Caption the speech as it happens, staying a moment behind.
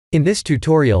In this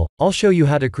tutorial, I'll show you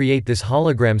how to create this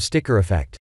hologram sticker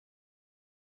effect.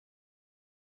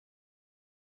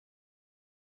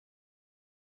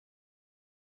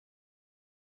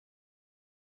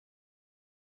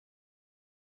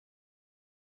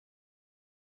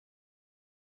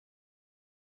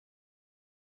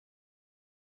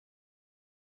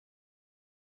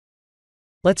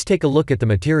 Let's take a look at the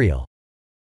material.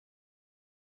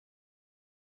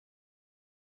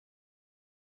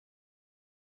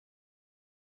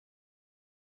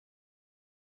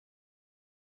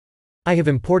 I have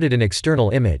imported an external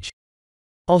image.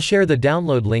 I'll share the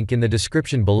download link in the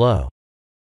description below.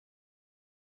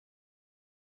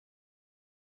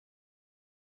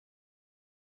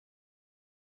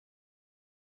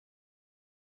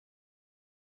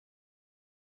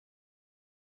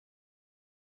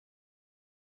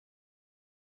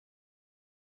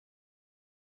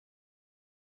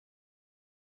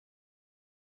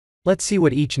 Let's see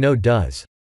what each node does.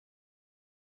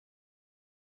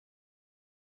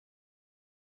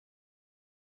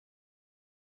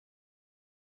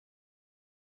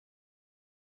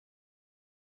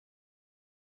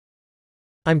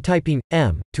 I'm typing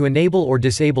M to enable or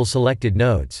disable selected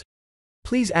nodes.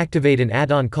 Please activate an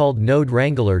add-on called Node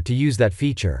Wrangler to use that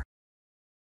feature.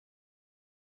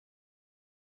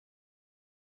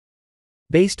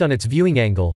 Based on its viewing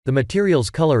angle, the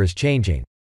material's color is changing.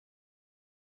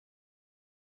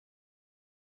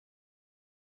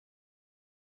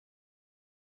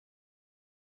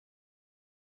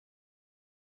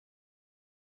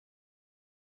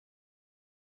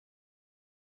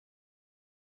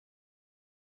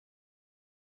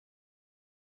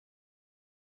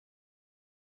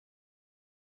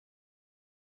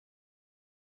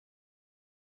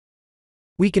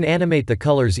 We can animate the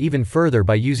colors even further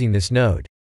by using this node.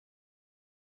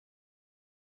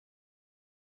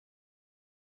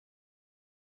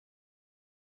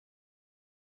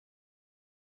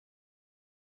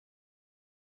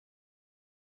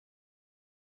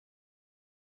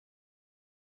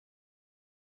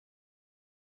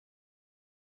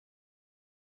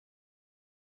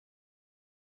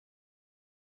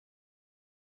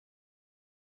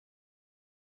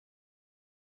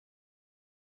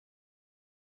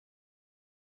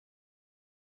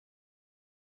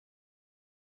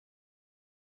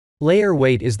 Layer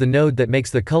weight is the node that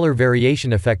makes the color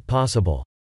variation effect possible.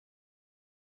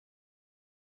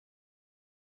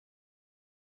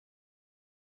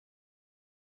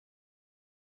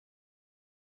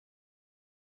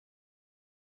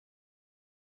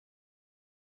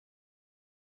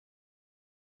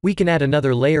 We can add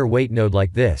another layer weight node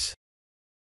like this.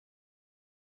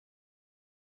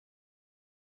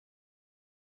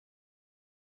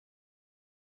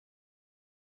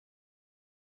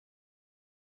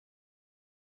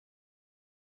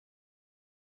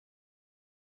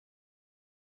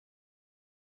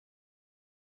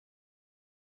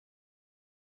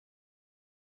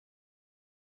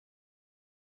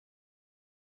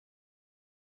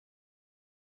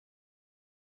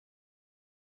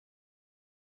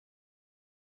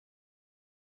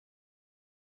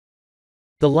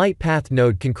 The light path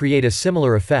node can create a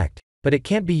similar effect, but it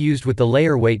can't be used with the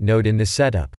layer weight node in this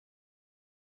setup.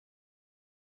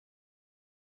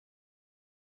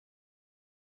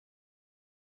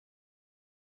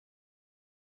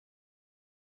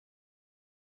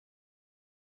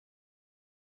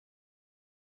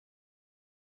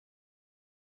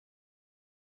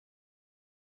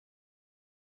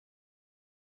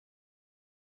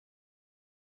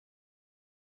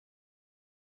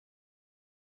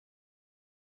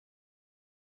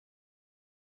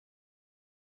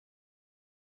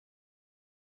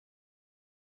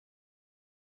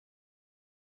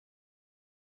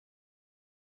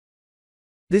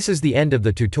 This is the end of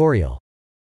the tutorial.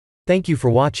 Thank you for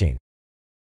watching.